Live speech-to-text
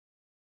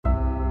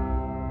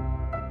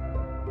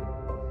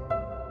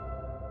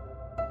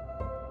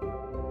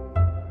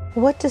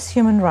What does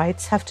human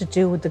rights have to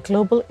do with the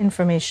global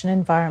information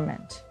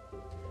environment?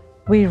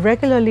 We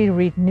regularly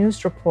read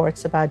news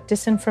reports about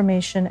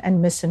disinformation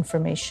and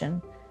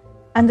misinformation,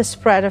 and the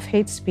spread of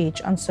hate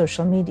speech on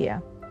social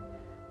media.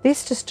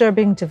 These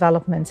disturbing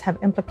developments have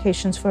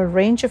implications for a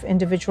range of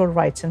individual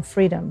rights and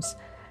freedoms,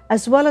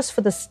 as well as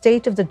for the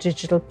state of the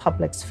digital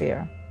public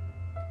sphere.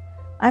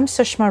 I'm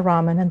Sushma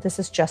Raman, and this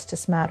is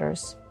Justice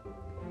Matters.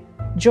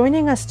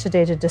 Joining us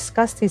today to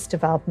discuss these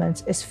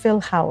developments is Phil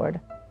Howard,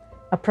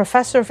 a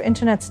professor of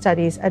Internet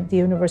Studies at the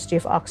University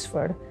of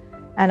Oxford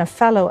and a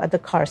fellow at the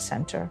Carr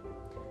Center.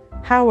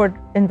 Howard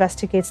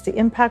investigates the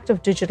impact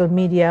of digital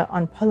media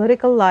on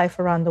political life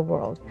around the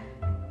world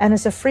and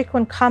is a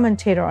frequent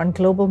commentator on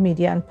global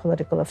media and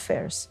political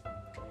affairs.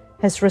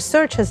 His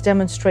research has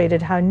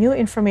demonstrated how new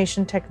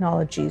information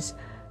technologies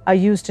are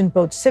used in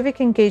both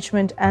civic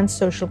engagement and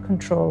social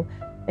control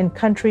in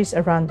countries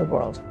around the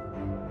world.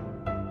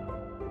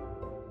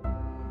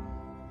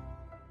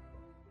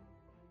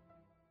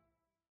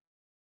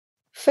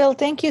 Phil,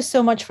 thank you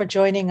so much for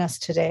joining us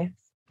today.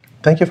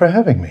 Thank you for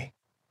having me.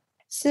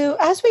 So,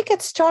 as we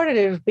get started,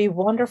 it would be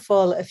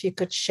wonderful if you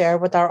could share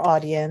with our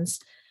audience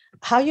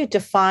how you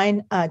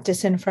define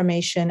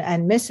disinformation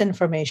and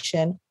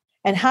misinformation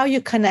and how you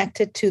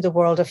connect it to the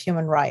world of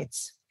human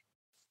rights.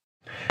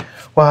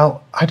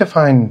 Well, I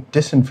define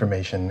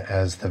disinformation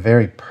as the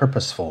very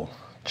purposeful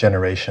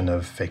generation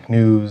of fake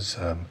news,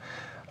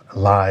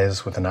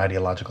 lies with an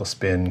ideological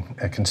spin,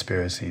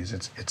 conspiracies.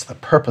 It's the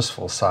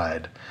purposeful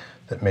side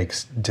that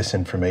makes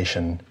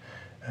disinformation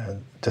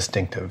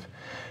distinctive.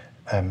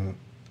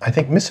 I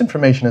think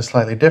misinformation is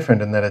slightly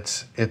different in that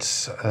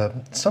it's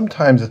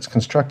sometimes it's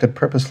constructed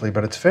purposely,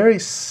 but it's very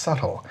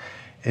subtle.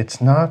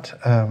 It's not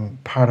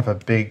part of a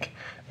big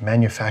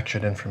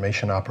manufactured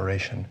information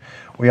operation.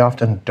 We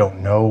often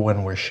don't know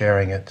when we're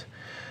sharing it.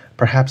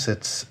 Perhaps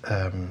it's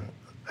a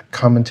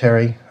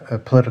commentary, a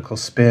political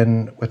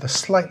spin with a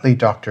slightly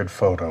doctored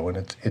photo,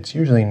 and it's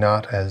usually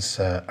not as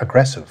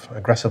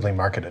aggressively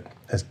marketed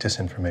as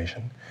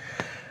disinformation.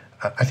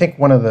 I think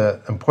one of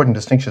the important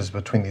distinctions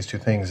between these two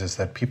things is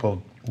that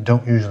people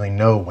don't usually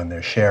know when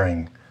they're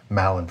sharing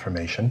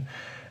malinformation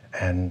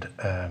and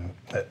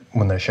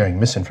when they're sharing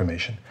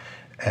misinformation.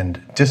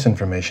 And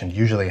disinformation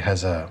usually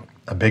has a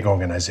big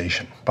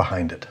organization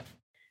behind it.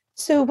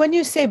 So when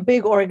you say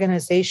big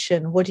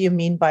organization, what do you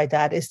mean by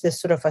that? Is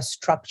this sort of a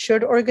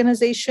structured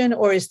organization,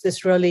 or is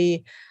this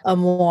really a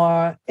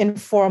more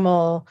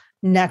informal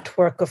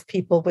network of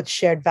people with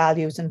shared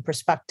values and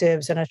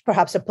perspectives and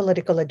perhaps a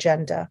political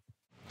agenda?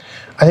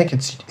 I think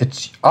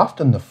it's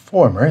often the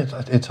former.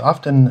 It's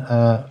often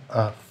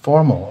a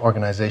formal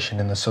organization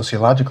in the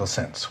sociological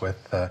sense,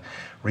 with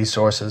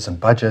resources and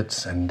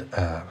budgets and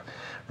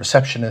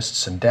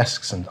receptionists and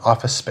desks and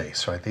office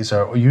space, right? These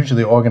are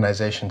usually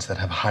organizations that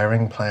have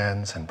hiring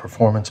plans and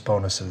performance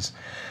bonuses.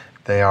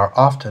 They are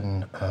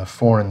often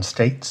foreign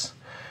states,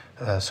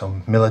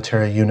 so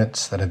military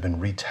units that have been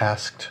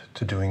retasked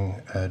to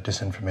doing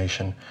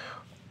disinformation,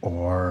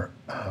 or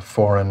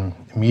foreign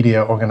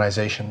media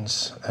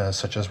organizations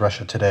such as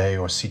Russia Today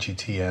or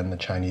CGTN,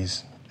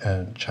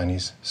 the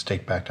Chinese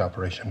state-backed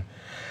operation.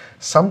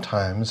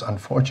 Sometimes,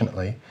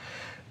 unfortunately,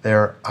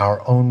 they're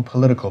our own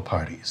political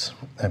parties,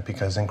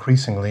 because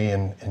increasingly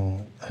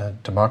in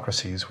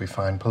democracies we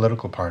find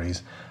political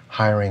parties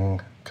hiring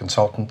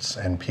consultants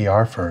and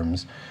PR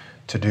firms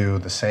to do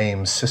the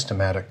same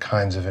systematic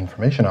kinds of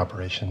information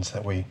operations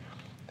that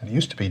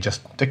used to be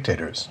just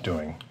dictators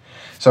doing.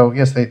 So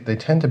yes, they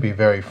tend to be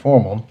very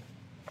formal.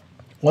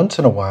 Once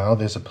in a while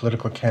there's a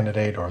political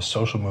candidate or a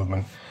social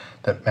movement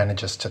that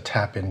manages to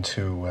tap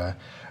into,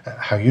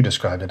 how you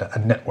described it, a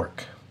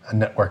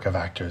network of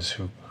actors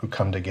who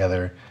come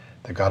together.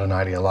 They've got an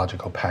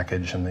ideological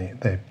package and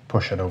they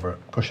push it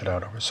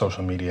out over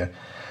social media.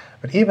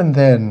 But even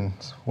then,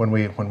 when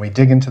we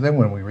dig into them,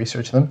 when we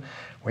research them,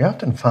 we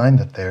often find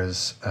that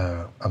there's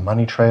a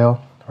money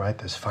trail, right?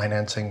 There's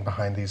financing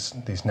behind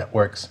these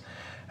networks,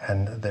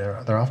 and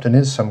there often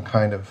is some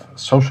kind of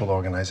social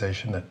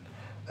organization that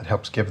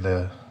helps give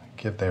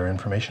their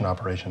information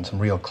operation some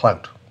real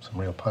clout, some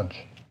real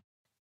punch.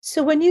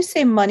 So when you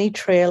say money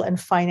trail and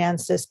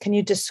finances, can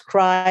you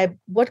describe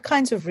what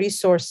kinds of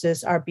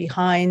resources are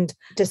behind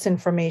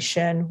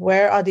disinformation?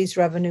 Where are these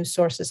revenue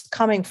sources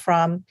coming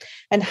from?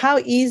 And how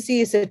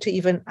easy is it to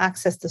even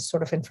access this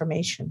sort of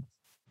information?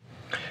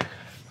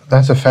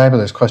 That's a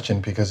fabulous question,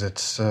 because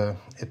it's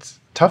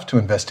tough to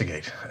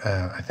investigate,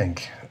 I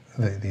think,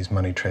 these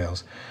money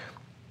trails.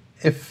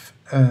 If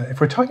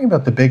we're talking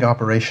about the big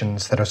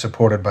operations that are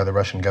supported by the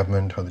Russian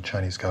government or the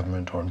Chinese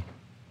government or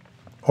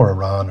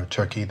Iran or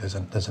Turkey, there's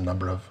a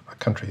number of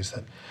countries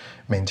that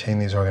maintain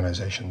these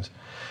organizations.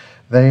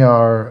 They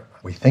are,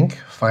 we think,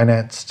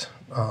 financed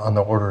on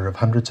the order of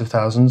hundreds of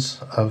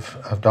thousands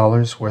of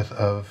dollars worth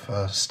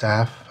of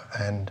staff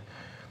and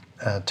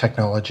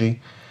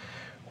technology.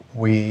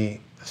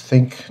 We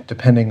think,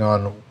 depending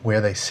on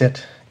where they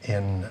sit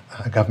in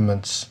a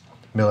government's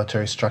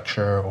military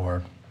structure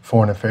or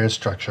foreign affairs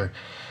structure,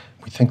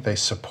 we think they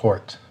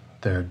support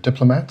their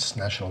diplomats,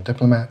 national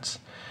diplomats.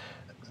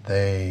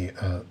 They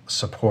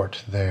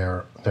support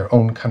their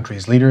own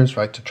country's leaders,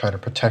 right, to try to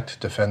protect,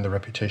 defend the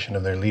reputation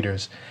of their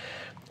leaders.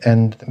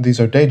 And these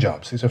are day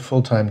jobs. These are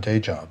full-time day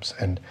jobs.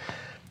 And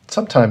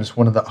sometimes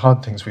one of the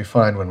odd things we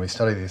find when we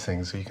study these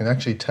things, you can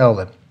actually tell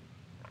that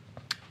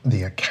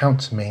the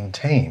accounts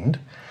maintained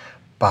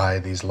by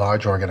these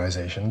large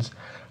organizations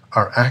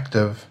are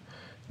active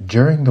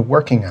during the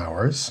working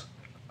hours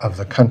of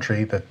the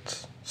country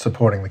that's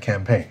supporting the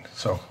campaign.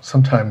 So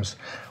sometimes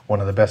one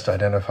of the best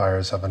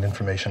identifiers of an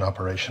information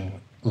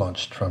operation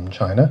launched from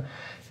China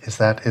is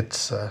that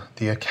it's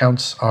the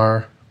accounts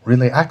are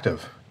really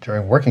active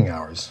during working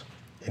hours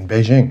in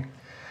Beijing.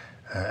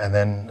 And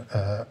then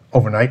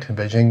overnight in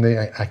Beijing,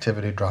 the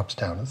activity drops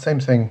down. The same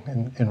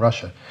thing in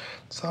Russia.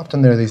 So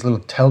often there are these little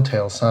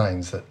telltale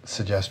signs that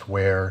suggest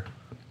where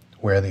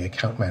the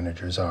account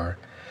managers are.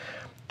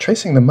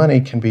 Tracing the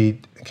money can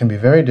be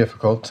very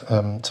difficult.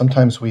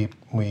 Sometimes we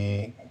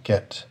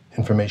get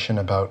information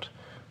about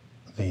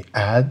the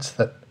ads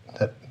that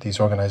these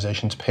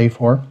organizations pay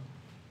for.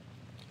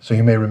 So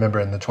you may remember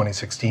in the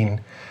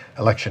 2016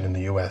 election in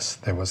the US,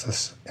 there was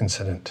this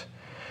incident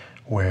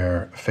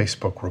where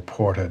Facebook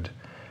reported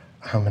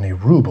how many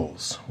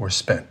rubles were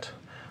spent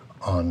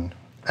on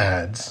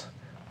ads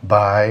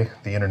by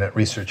the Internet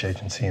Research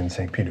Agency in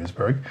St.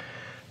 Petersburg.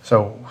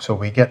 So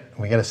we get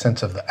a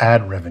sense of the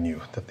ad revenue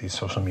that these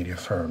social media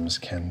firms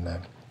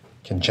can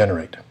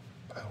generate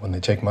when they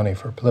take money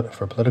for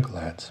political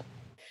ads.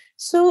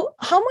 So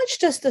how much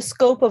does the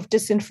scope of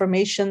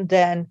disinformation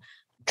then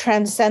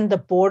transcend the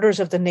borders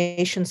of the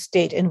nation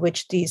state in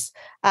which these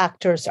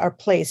actors are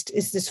placed?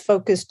 Is this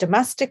focused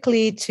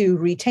domestically to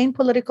retain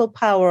political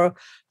power,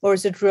 or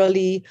is it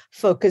really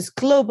focused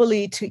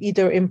globally to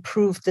either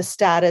improve the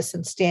status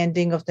and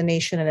standing of the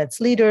nation and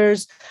its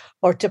leaders,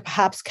 or to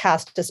perhaps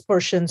cast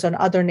aspersions on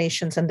other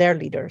nations and their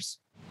leaders?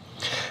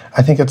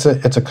 I think it's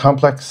a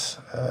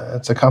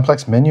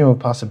complex menu of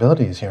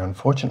possibilities here.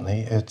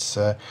 Unfortunately, it's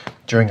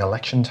during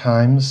election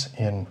times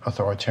in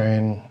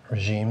authoritarian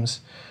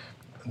regimes.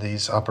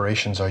 These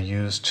operations are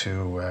used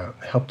to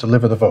help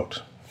deliver the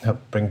vote, help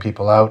bring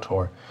people out,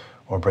 or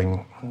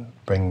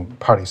bring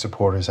party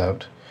supporters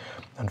out.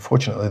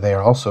 Unfortunately, they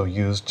are also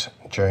used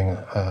during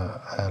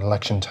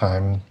election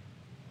time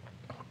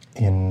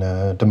in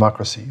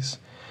democracies.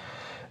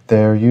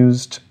 They're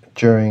used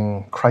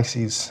during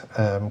crises,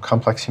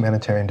 complex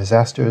humanitarian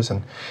disasters.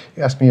 And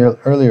you asked me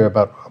earlier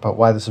about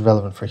why this is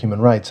relevant for human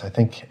rights. I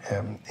think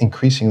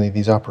increasingly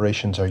these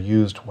operations are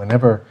used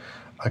whenever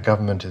a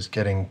government is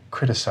getting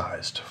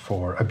criticized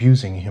for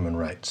abusing human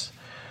rights.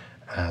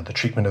 The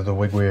treatment of the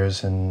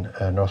Uyghurs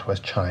in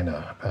northwest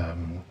China,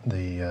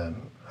 the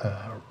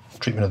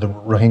treatment of the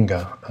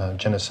Rohingya,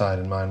 genocide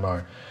in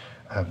Myanmar.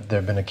 There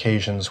have been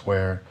occasions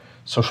where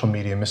social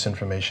media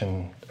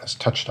misinformation has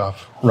touched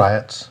off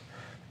riots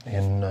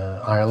in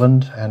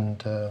Ireland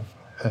and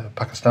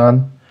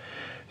Pakistan.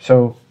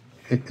 So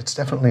it's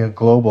definitely a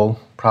global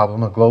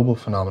problem, a global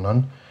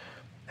phenomenon,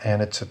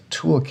 and it's a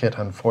toolkit,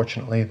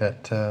 unfortunately,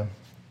 that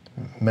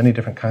many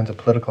different kinds of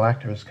political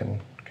actors can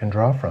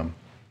draw from.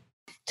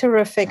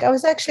 Terrific. I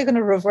was actually going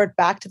to revert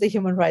back to the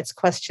human rights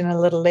question a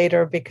little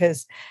later,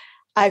 because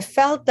I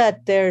felt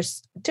that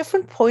there's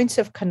different points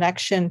of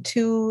connection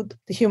to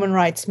the human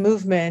rights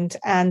movement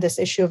and this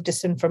issue of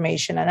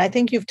disinformation. And I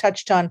think you've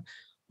touched on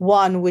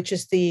one, which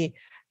is the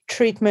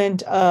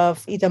treatment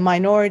of either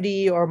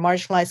minority or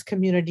marginalized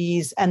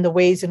communities and the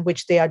ways in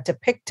which they are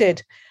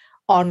depicted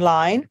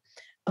online.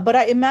 But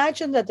I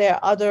imagine that there are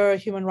other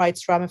human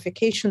rights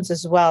ramifications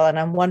as well. And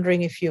I'm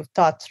wondering if you've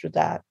thought through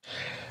that.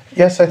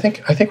 Yes, I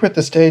think we're at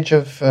the stage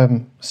of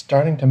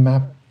starting to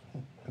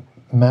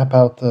map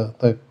out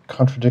the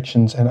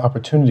contradictions and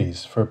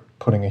opportunities for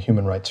putting a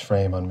human rights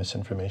frame on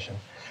misinformation.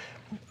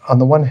 On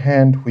the one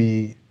hand,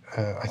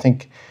 I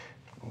think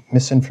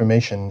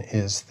misinformation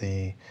is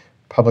the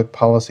public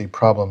policy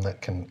problem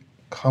that can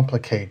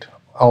complicate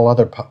all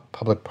other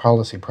public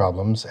policy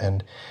problems,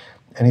 and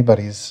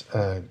anybody's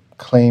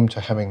claim to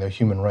having their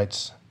human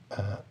rights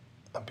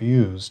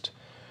abused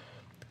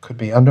could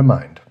be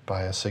undermined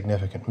by a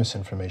significant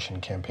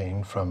misinformation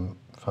campaign from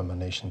a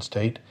nation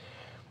state.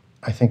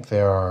 I think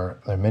there are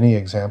many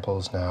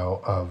examples now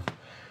of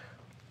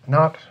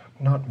not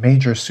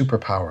major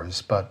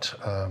superpowers, but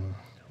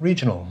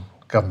regional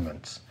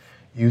governments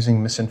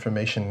using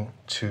misinformation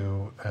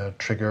to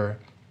trigger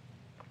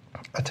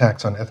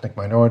attacks on ethnic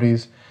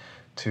minorities,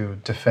 to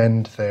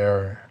defend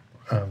their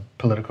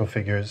political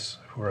figures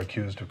who are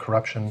accused of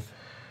corruption,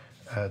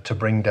 to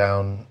bring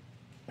down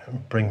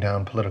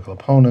political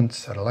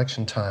opponents at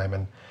election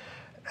time,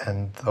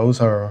 and those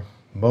are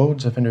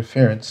modes of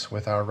interference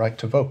with our right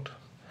to vote.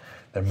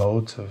 They're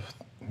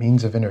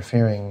means of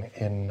interfering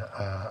in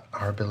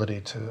our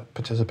ability to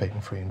participate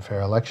in free and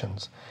fair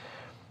elections.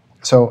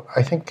 So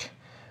I think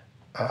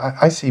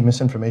I see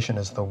misinformation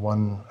as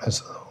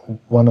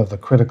one of the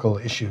critical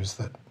issues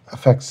that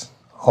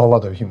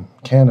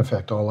can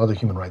affect all other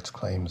human rights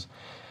claims.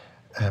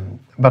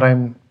 But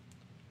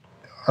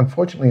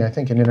unfortunately, I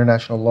think in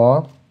international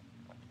law,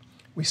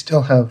 we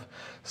still have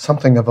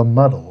something of a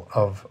muddle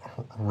of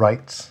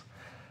rights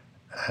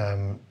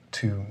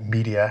to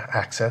media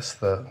access.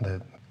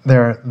 There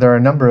are a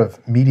number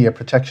of media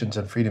protections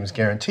and freedoms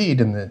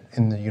guaranteed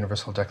in the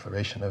Universal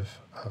Declaration of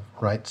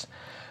Rights,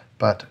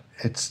 but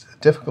it's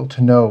difficult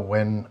to know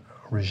when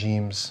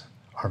regimes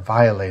are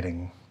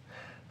violating,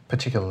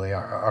 particularly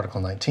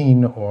Article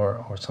 19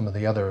 or some of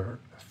the other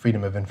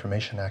freedom of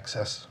information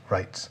access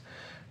rights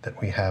that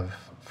we have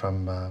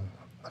from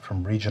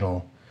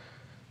regional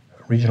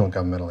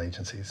governmental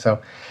agencies.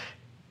 So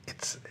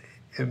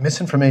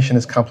misinformation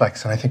is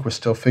complex, and I think we're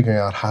still figuring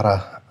out how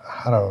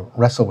to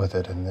wrestle with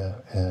it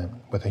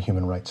with a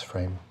human rights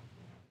frame.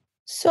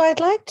 So I'd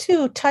like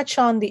to touch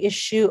on the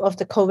issue of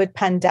the COVID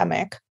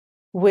pandemic,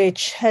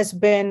 which has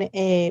been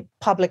a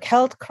public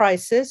health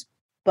crisis,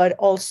 but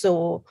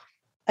also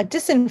a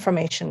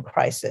disinformation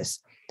crisis.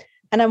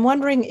 And I'm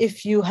wondering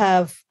if you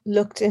have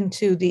looked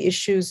into the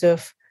issues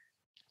of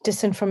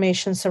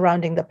disinformation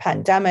surrounding the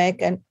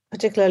pandemic, and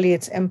particularly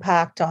its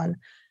impact on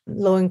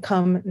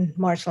low-income and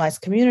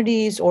marginalized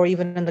communities, or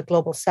even in the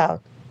global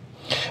South.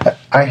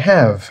 I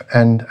have,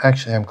 and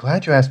actually I'm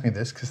glad you asked me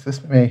this, because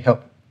this may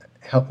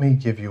help me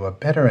give you a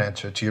better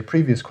answer to your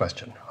previous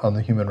question on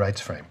the human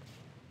rights frame.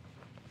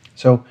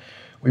 So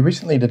we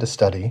recently did a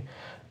study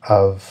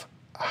of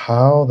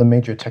how the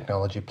major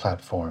technology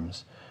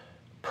platforms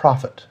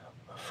profit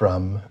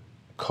from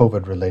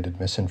COVID-related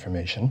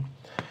misinformation.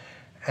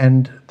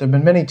 And there have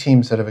been many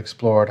teams that have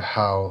explored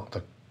how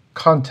the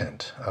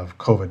content of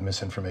COVID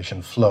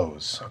misinformation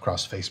flows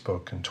across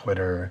Facebook and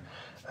Twitter,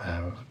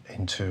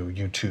 into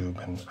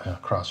YouTube and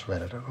across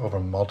Reddit, over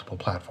multiple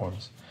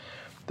platforms.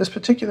 This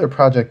particular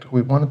project,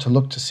 we wanted to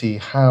look to see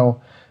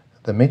how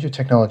the major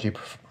technology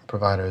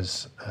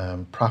providers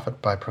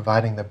profit by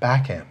providing the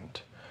back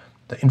end,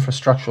 the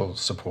infrastructural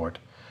support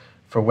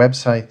for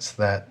websites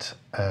that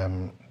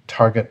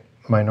target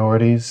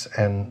minorities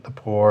and the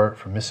poor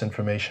for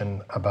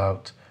misinformation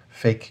about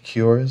fake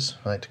cures,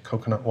 right?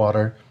 Coconut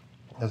water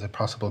as a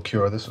possible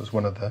cure. This was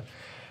one of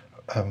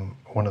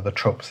the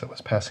tropes that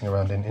was passing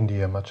around in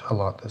India a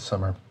lot this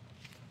summer.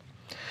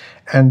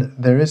 And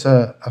there is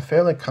a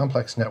fairly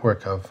complex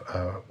network of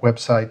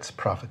websites,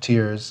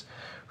 profiteers,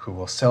 who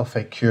will sell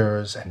fake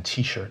cures and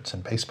T-shirts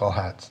and baseball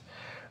hats.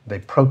 They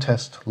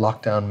protest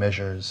lockdown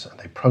measures,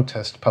 they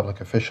protest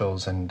public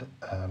officials, and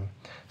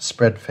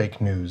spread fake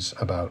news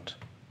about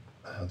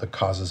the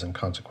causes and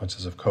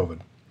consequences of COVID.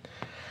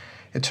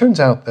 It turns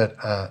out that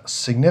a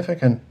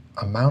significant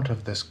amount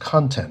of this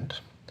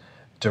content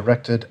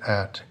directed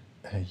at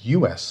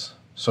US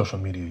social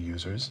media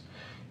users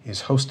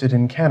is hosted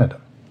in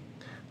Canada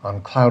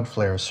on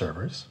Cloudflare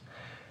servers.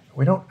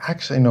 We don't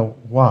actually know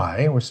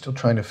why. We're still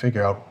trying to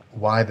figure out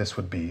why this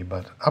would be,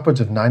 but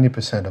upwards of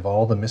 90% of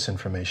all the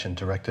misinformation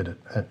directed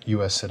at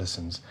US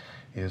citizens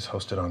is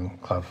hosted on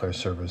Cloudflare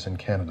servers in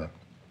Canada.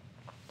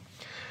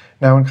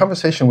 Now, in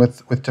conversation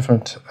with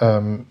different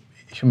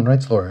human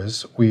rights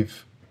lawyers,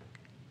 we've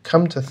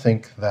come to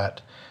think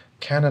that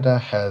Canada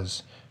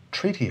has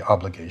treaty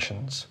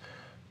obligations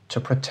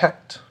to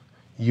protect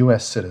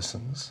US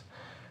citizens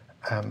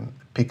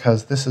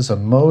because this is a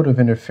mode of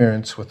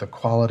interference with the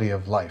quality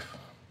of life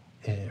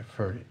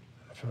for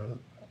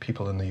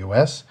people in the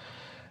US,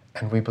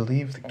 and we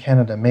believe that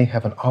Canada may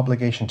have an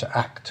obligation to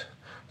act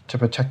to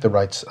protect the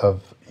rights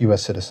of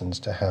US citizens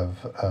to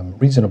have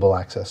reasonable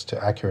access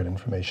to accurate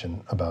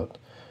information about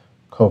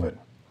COVID.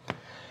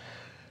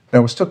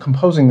 Now, we're still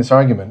composing this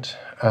argument,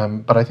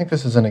 but I think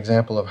this is an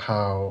example of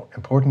how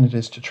important it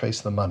is to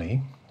trace the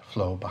money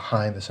flow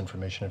behind this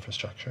information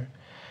infrastructure.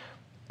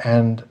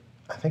 And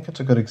I think it's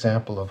a good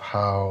example of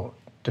how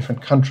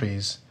different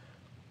countries,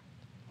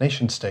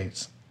 nation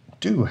states,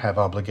 do have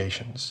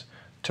obligations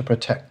to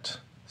protect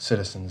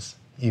citizens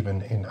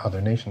even in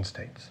other nation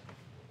states.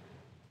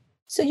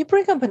 So you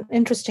bring up an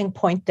interesting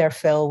point there,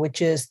 Phil,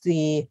 which is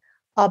the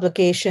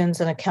obligations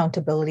and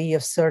accountability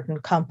of certain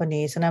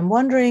companies. And I'm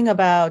wondering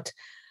about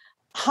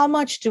how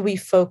much do we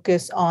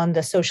focus on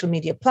the social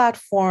media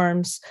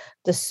platforms,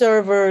 the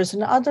servers,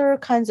 and other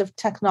kinds of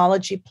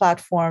technology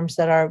platforms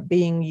that are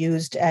being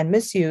used and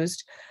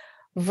misused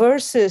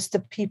versus the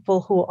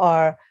people who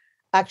are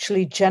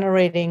actually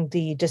generating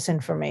the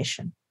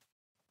disinformation?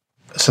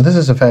 So this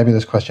is a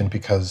fabulous question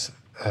because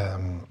I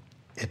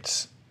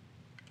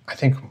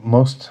think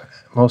most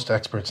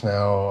experts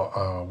now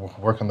who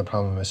work on the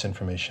problem of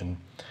misinformation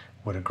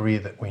would agree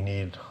that we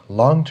need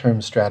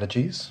long-term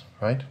strategies,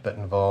 right, that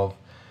involve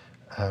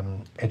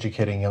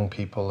educating young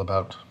people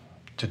about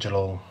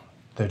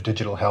their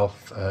digital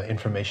health,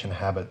 information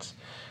habits.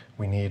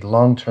 We need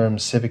long-term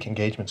civic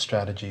engagement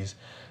strategies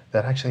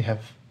that actually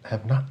have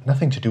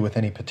nothing to do with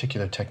any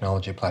particular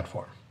technology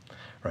platform,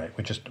 right?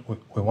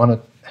 We want to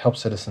help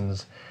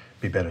citizens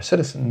be better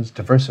citizens,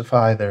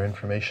 diversify their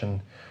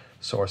information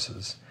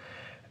sources,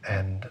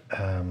 and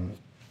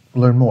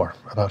learn more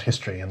about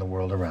history and the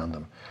world around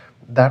them.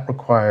 That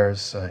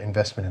requires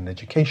investment in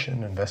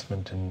education,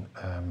 investment in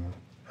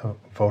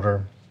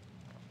voter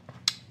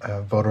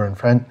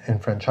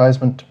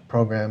enfranchisement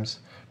programs,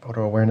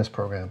 voter awareness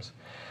programs.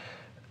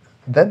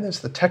 Then there's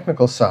the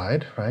technical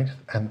side, right?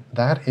 And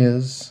that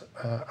is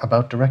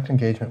about direct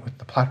engagement with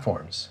the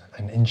platforms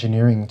and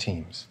engineering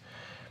teams.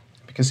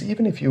 Because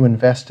even if you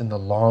invest in the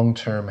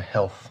long-term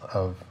health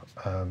of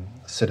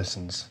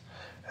citizens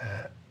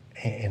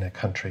in a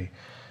country,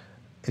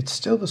 it's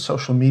still the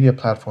social media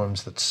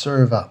platforms that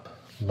serve up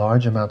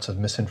large amounts of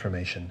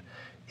misinformation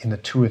in the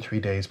 2 or 3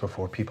 days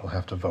before people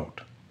have to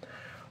vote.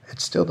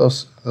 It's still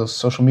those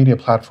social media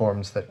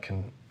platforms that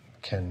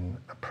can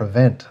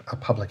prevent a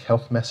public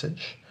health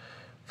message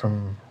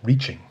from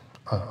reaching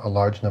a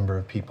large number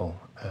of people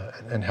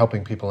and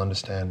helping people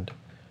understand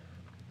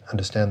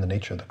the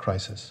nature of the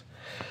crisis.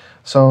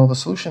 So the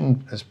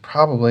solution is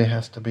probably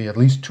has to be at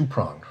least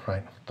two-pronged,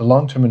 right? The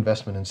long-term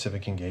investment in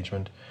civic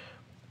engagement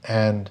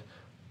and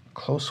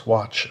close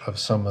watch of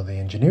some of the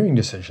engineering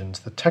decisions,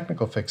 the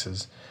technical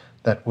fixes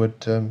that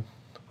would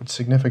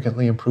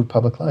significantly improve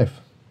public life.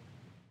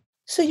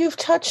 So you've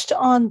touched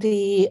on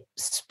the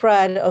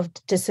spread of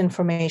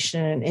disinformation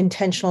in an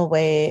intentional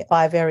way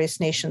by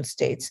various nation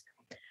states.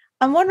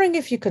 I'm wondering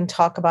if you can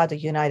talk about the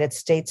United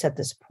States at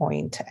this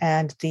point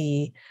and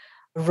the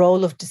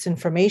role of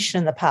disinformation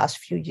in the past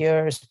few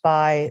years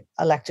by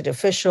elected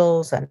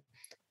officials and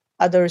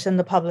others in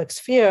the public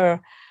sphere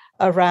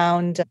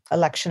around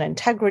election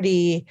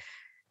integrity,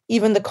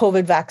 even the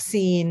COVID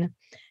vaccine.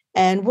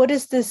 And what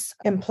does this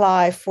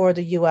imply for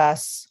the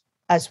US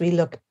as we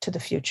look to the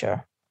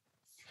future?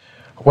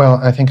 Well,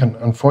 I think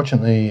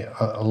unfortunately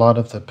a lot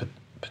of the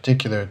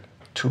particular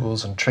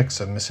tools and tricks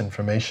of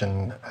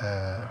misinformation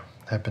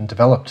have been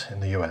developed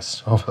in the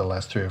US over the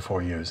last 3 or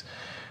 4 years.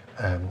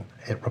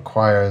 It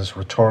requires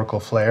rhetorical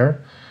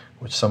flair,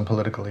 which some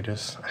political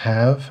leaders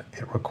have.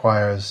 It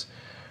requires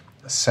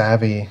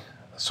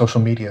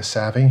social media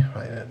savvy,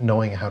 right?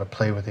 Knowing how to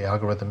play with the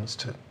algorithms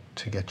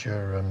to get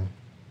your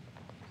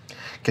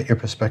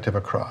perspective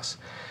across.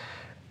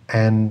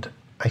 And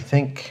I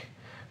think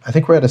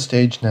we're at a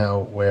stage now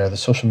where the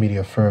social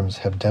media firms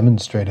have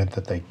demonstrated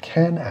that they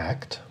can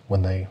act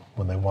when they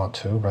want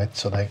to, right?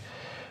 So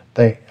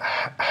they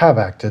have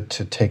acted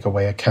to take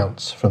away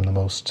accounts from the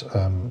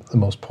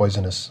most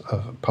poisonous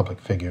of public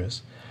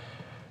figures.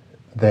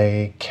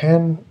 They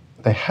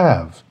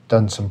have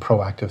done some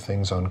proactive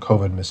things on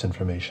COVID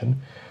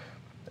misinformation.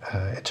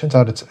 It turns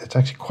out it's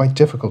actually quite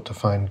difficult to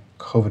find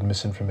COVID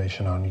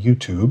misinformation on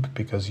YouTube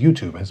because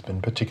YouTube has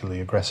been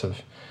particularly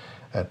aggressive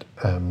at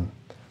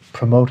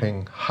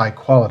promoting high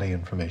quality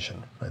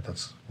information. Right?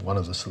 That's one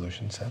of the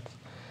solution sets.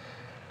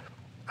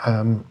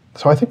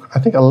 So I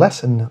think a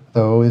lesson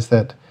though is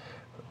that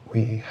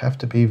we have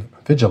to be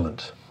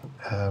vigilant.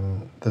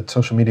 The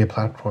social media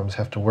platforms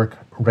have to work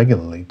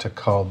regularly to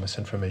cull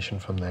misinformation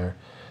from their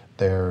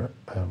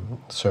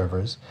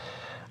servers.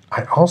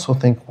 I also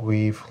think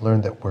we've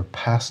learned that we're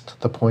past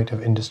the point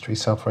of industry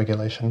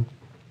self-regulation,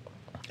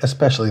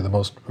 especially the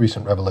most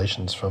recent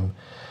revelations from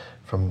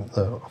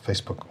the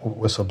Facebook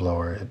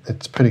whistleblower.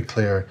 It's pretty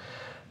clear,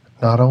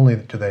 not only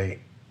do they,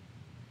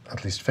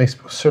 at least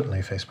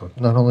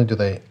Facebook, not only do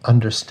they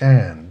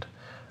understand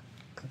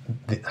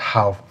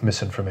how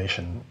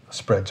misinformation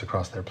spreads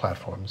across their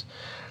platforms,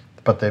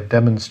 but they've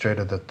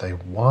demonstrated that they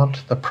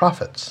want the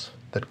profits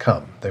that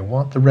come. They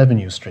want the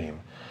revenue stream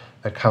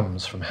that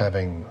comes from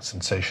having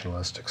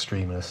sensationalist,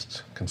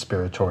 extremist,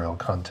 conspiratorial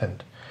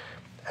content.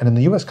 And in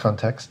the US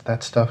context,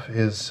 that stuff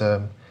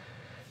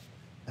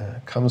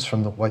comes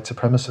from the white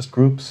supremacist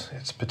groups.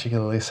 It's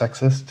particularly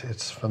sexist.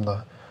 It's from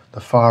the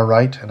far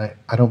right, and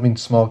I don't mean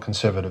small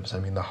conservatives. I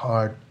mean the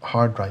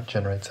hard right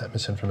generates that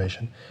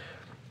misinformation.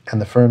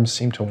 And the firms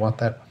seem to want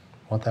the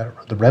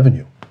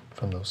revenue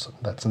from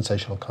that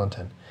sensational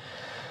content.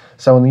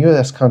 So in the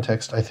U.S.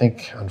 context, I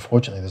think,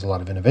 unfortunately, there's a lot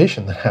of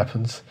innovation that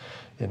happens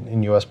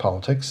in U.S.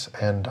 politics,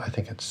 and I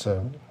think it's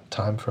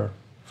time for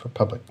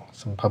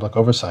some public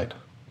oversight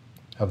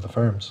of the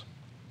firms.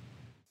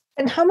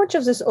 And how much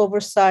of this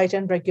oversight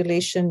and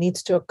regulation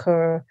needs to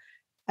occur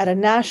at a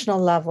national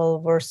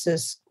level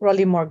versus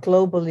really more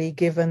globally,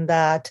 given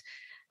that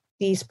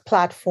these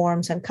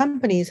platforms and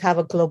companies have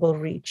a global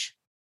reach?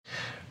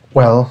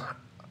 Well,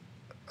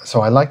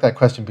 so I like that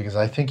question because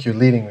I think you're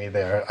leading me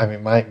there. I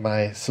mean,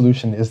 my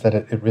solution is that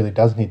it really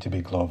does need to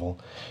be global.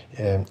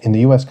 In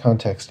the U.S.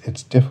 context,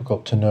 it's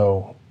difficult to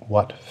know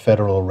what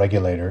federal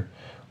regulator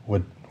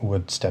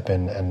would step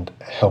in and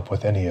help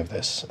with any of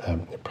this.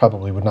 It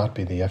probably would not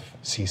be the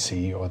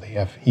FCC or the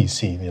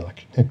FEC, the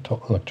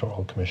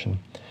Electoral Commission.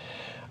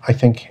 I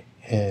think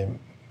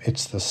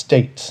it's the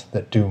states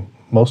that do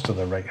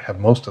have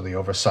most of the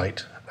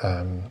oversight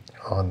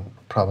on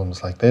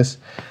problems like this.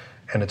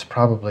 And it's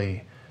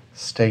probably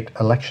state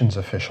elections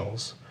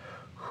officials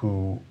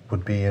who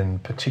would be in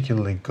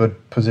particularly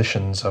good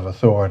positions of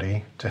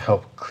authority to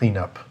help clean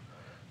up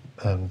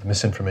the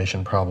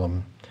misinformation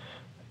problem,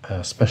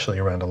 especially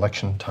around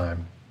election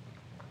time.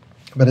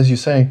 But as you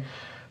say,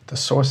 the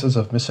sources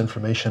of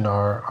misinformation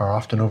are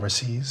often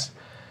overseas.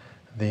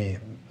 The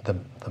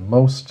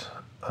most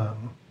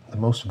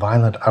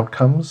violent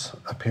outcomes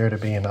appear to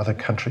be in other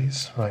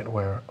countries, right,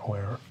 where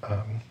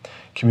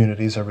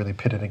communities are really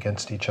pitted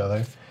against each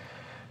other.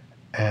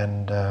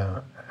 And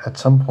at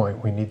some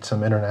point we need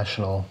some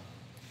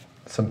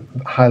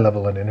high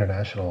level and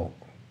international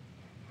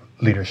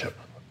leadership.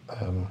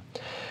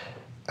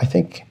 I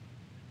think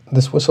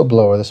this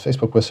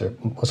Facebook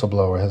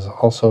whistleblower has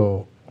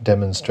also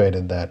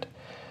demonstrated that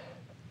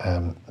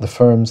the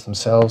firms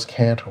themselves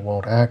can't or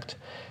won't act,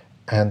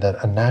 and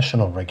that a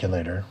national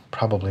regulator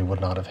probably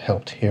would not have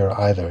helped here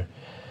either.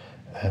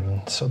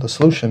 So the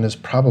solution is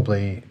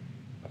probably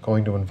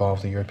going to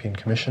involve the European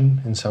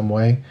Commission in some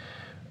way.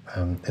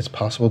 It's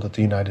possible that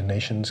the United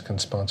Nations can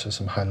sponsor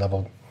some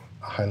high-level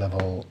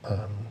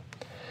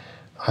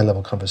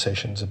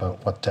conversations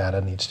about what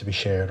data needs to be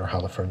shared or how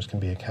the firms can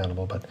be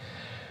accountable. But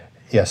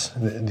yes,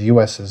 the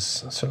U.S.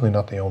 is certainly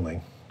not the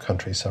only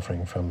country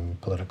suffering from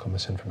political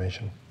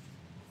misinformation.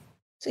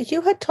 So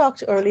you had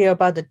talked earlier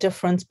about the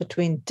difference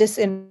between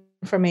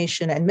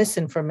disinformation and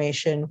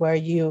misinformation, where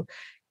you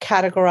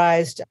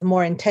categorized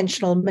more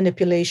intentional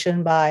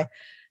manipulation by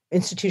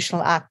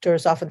institutional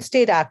actors, often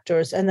state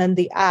actors, and then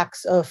the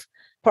acts of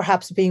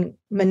perhaps being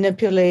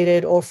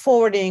manipulated or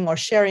forwarding or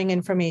sharing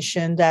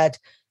information that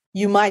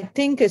you might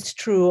think is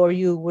true or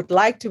you would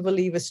like to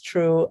believe is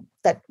true,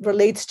 that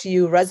relates to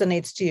you,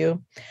 resonates to you.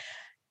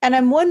 And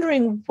I'm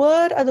wondering,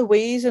 what are the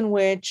ways in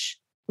which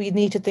we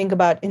need to think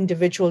about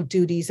individual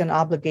duties and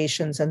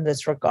obligations in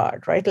this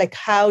regard, right? Like,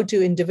 how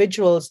do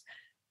individuals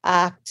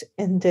act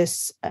in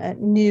this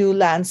new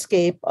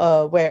landscape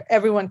where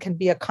everyone can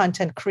be a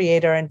content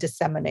creator and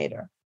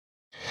disseminator?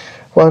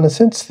 Well, in a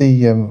sense,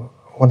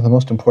 one of the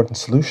most important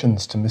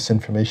solutions to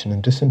misinformation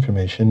and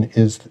disinformation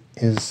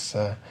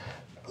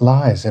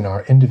lies in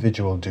our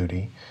individual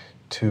duty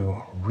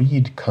to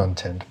read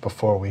content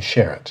before we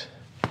share it.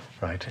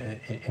 Right?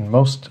 In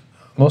most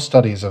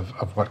studies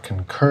of what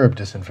can curb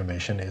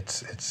disinformation,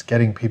 it's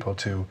getting people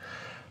to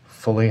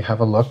fully have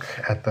a look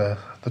at the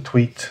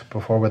tweet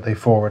before they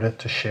forward it,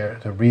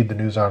 to read the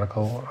news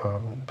article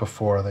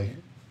before they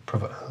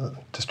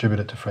distribute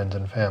it to friends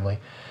and family.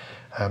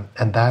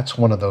 And that's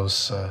one of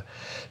those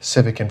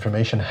civic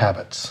information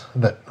habits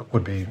that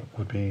would be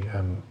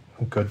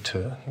good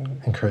to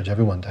encourage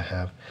everyone to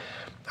have.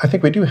 I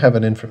think we do have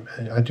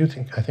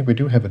I think we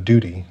do have a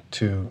duty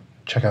to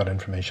check out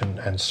information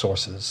and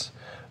sources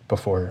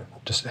before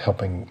just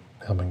helping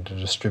to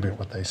distribute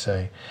what they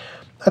say.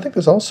 I think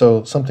there's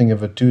also something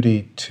of a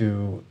duty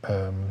to,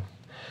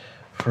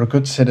 for a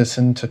good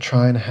citizen, to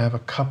try and have a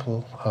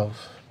couple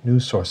of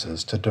news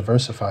sources to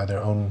diversify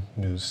their own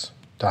news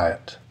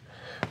diet.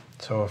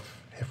 So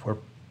if we're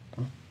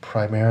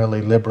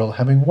primarily liberal,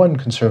 having one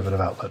conservative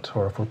outlet,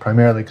 or if we're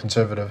primarily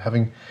conservative,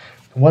 having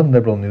one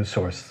liberal news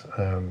source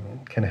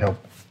can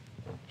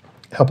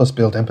help us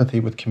build empathy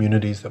with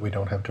communities that we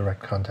don't have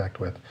direct contact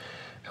with,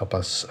 help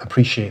us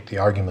appreciate the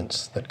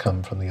arguments that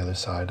come from the other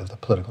side of the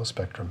political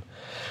spectrum.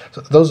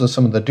 So those are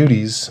some of the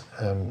duties,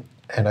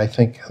 and I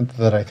think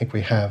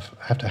we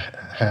have to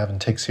have and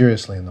take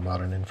seriously in the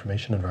modern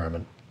information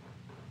environment.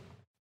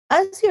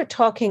 As you're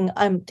talking,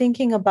 I'm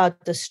thinking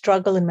about the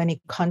struggle in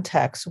many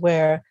contexts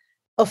where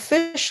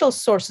official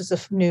sources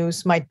of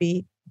news might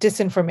be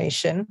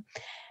disinformation,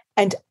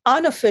 and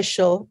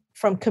unofficial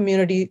from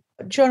community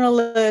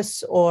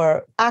journalists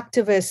or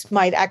activists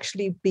might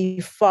actually be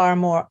far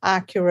more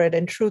accurate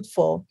and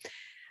truthful.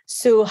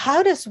 So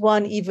how does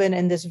one, even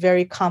in this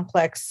very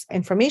complex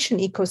information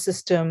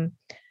ecosystem,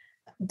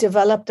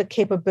 develop the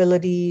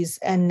capabilities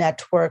and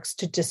networks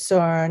to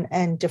discern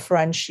and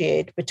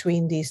differentiate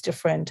between these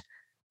different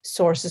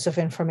sources of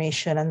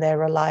information and their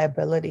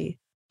reliability?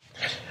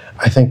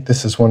 I think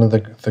this is one of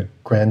the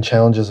grand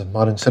challenges of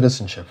modern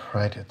citizenship,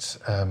 right? It's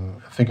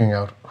figuring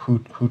out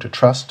who to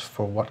trust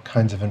for what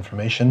kinds of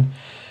information,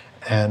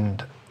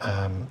 and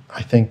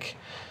I think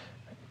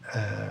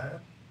a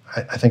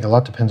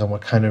lot depends on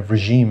what kind of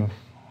regime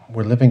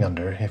we're living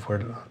under. If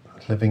we're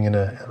living in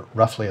a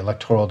roughly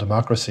electoral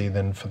democracy,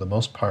 then for the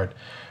most part,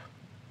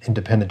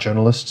 professional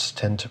journalists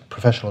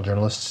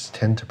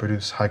tend to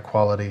produce high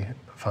quality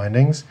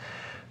findings.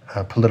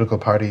 Political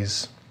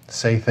parties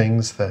say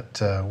things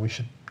that we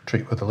should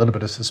treat with a little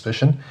bit of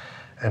suspicion,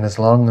 and as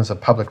long as a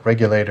public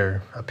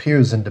regulator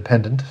appears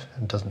independent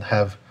and doesn't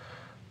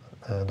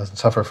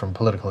suffer from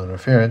political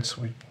interference,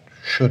 we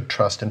should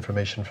trust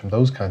information from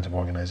those kinds of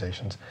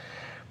organizations.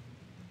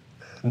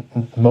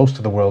 Most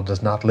of the world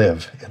does not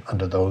live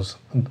under those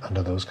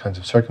kinds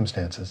of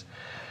circumstances.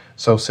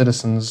 So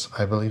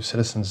I believe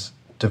citizens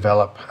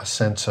develop a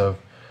sense of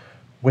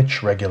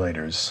which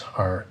regulators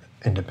are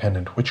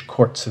independent, which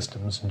court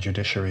systems and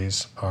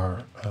judiciaries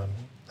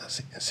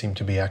seem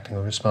to be acting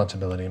with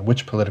responsibility, and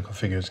which political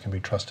figures can be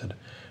trusted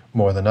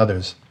more than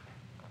others.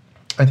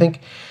 I think,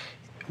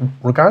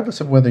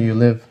 regardless of whether you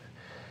live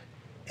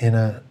in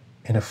a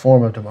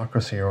form of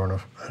democracy or in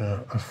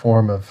a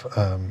form of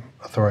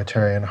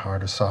authoritarian,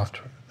 hard or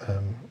soft,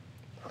 an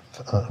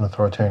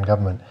authoritarian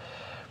government,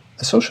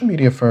 the social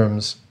media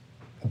firms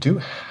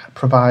do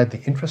provide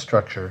the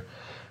infrastructure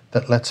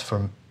that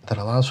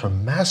allows for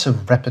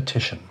massive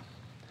repetition.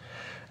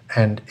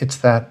 And it's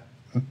those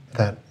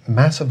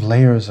massive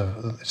layers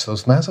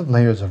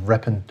of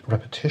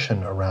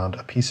repetition around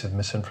a piece of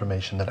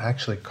misinformation that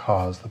actually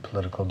cause the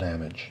political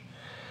damage.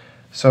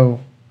 So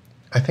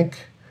I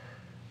think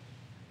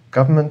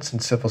governments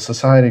and civil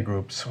society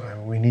groups,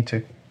 we need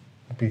to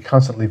be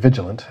constantly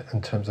vigilant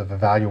in terms of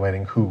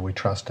evaluating who we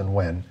trust and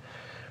when.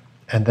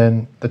 And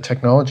then the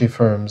technology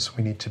firms,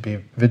 we need to be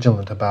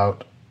vigilant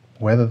about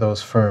whether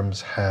those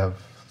firms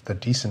have the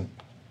decent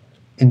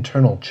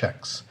internal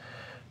checks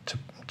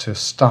to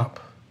stop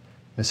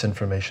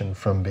misinformation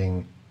from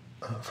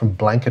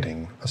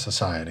blanketing a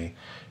society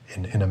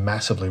in a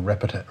massively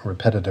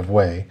repetitive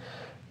way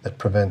that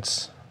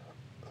prevents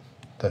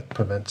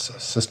a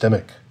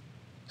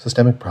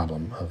systemic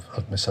problem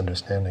of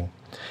misunderstanding.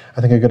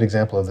 I think a good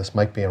example of this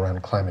might be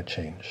around climate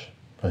change,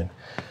 right?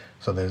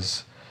 So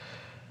there's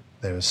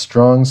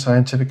strong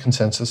scientific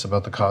consensus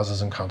about the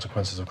causes and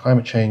consequences of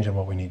climate change and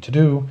what we need to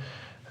do,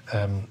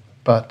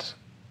 but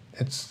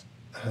it's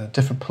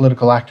different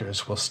political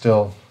actors will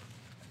still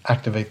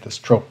activate this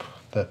trope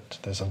that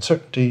there's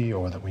uncertainty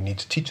or that we need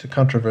to teach the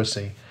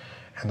controversy,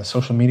 and the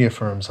social media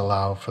firms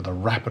allow for the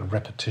rapid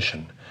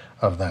repetition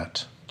of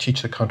that.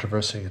 Teach the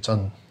controversy, it's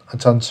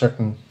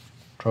uncertain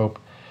trope,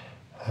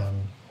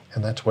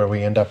 and that's where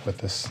we end up with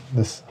this.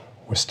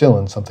 We're still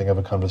in something of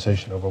a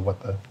conversation over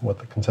what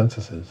the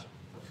consensus is.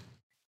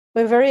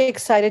 We're very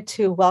excited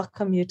to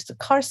welcome you to the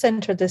Carr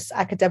Center this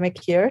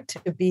academic year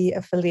to be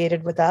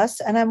affiliated with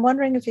us. And I'm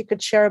wondering if you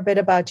could share a bit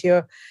about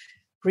your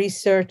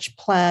research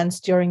plans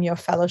during your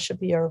fellowship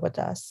year with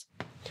us.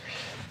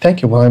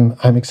 Thank you. Well,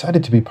 I'm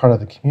excited to be part of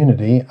the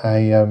community.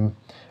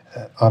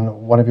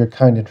 On one of your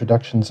kind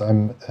introductions,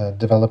 I'm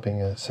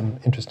developing some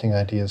interesting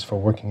ideas for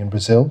working in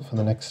Brazil for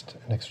the next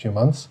few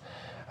months.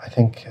 I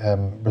think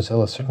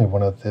Brazil is certainly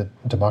one of the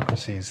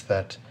democracies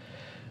that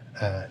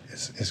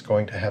is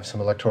going to have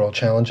some electoral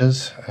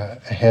challenges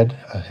ahead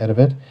of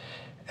it,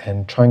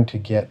 and trying to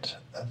get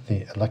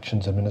the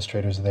elections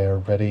administrators there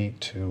ready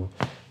to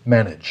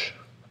manage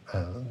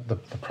the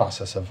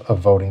process of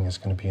voting is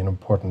going to be an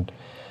important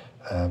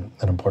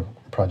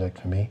project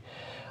for me.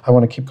 I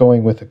want to keep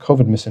going with the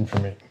COVID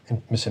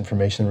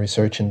misinformation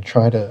research and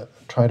try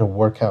to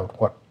work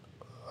out what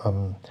a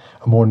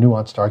more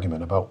nuanced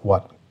argument about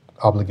what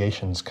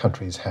obligations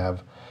countries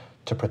have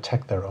to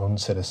protect their own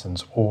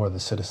citizens or the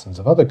citizens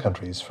of other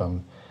countries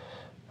from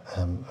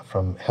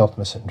health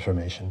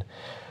misinformation,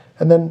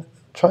 and then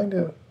trying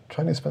to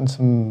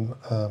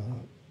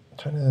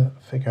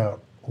figure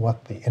out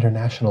what the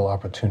international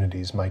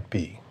opportunities might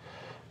be.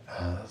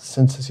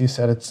 Since, as you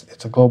said,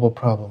 it's a global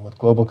problem with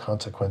global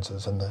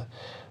consequences, and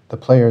the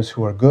players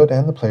who are good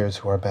and the players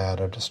who are bad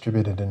are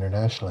distributed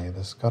internationally.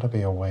 There's got to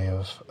be a way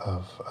of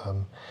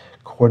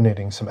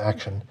coordinating some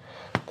action.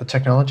 The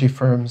technology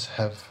firms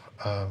have,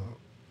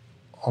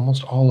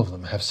 almost all of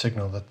them have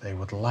signaled that they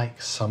would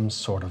like some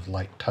sort of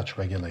light touch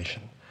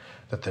regulation,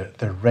 that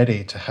they're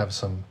ready to have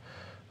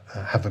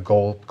have the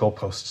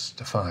goalposts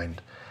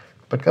defined.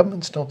 But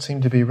governments don't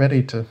seem to be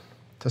ready to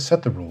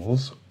set the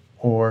rules,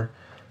 or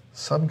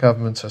some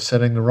governments are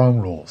setting the wrong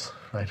rules,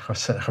 right?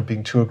 Are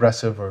being too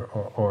aggressive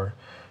or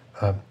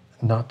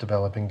not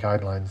developing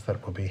guidelines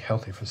that will be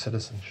healthy for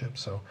citizenship.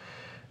 So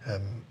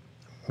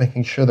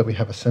making sure that we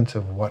have a sense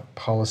of what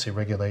policy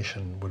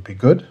regulation would be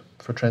good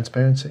for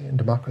transparency and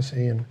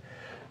democracy and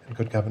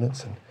good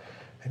governance,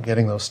 and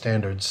getting those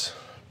standards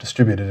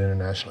distributed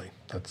internationally.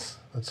 That's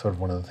sort of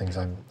one of the things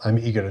I'm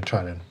eager to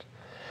try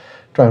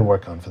and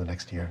work on for the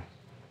next year.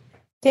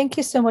 Thank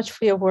you so much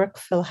for your work,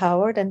 Phil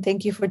Howard, and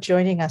thank you for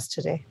joining us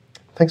today.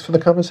 Thanks for the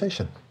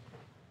conversation.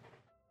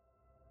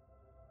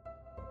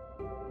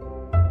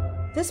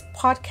 This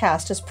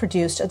podcast is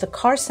produced at the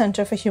Carr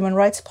Center for Human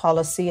Rights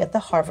Policy at the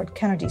Harvard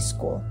Kennedy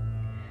School.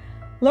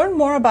 Learn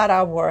more about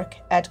our work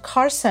at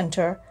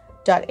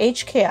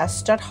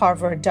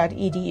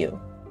carcenter.hks.harvard.edu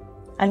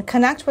and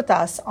connect with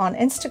us on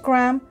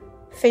Instagram,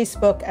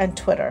 Facebook, and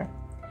Twitter.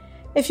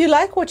 If you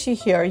like what you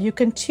hear, you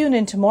can tune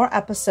into more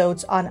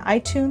episodes on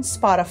iTunes,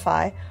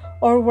 Spotify,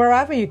 or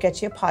wherever you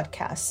get your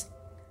podcasts.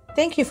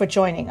 Thank you for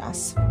joining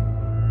us.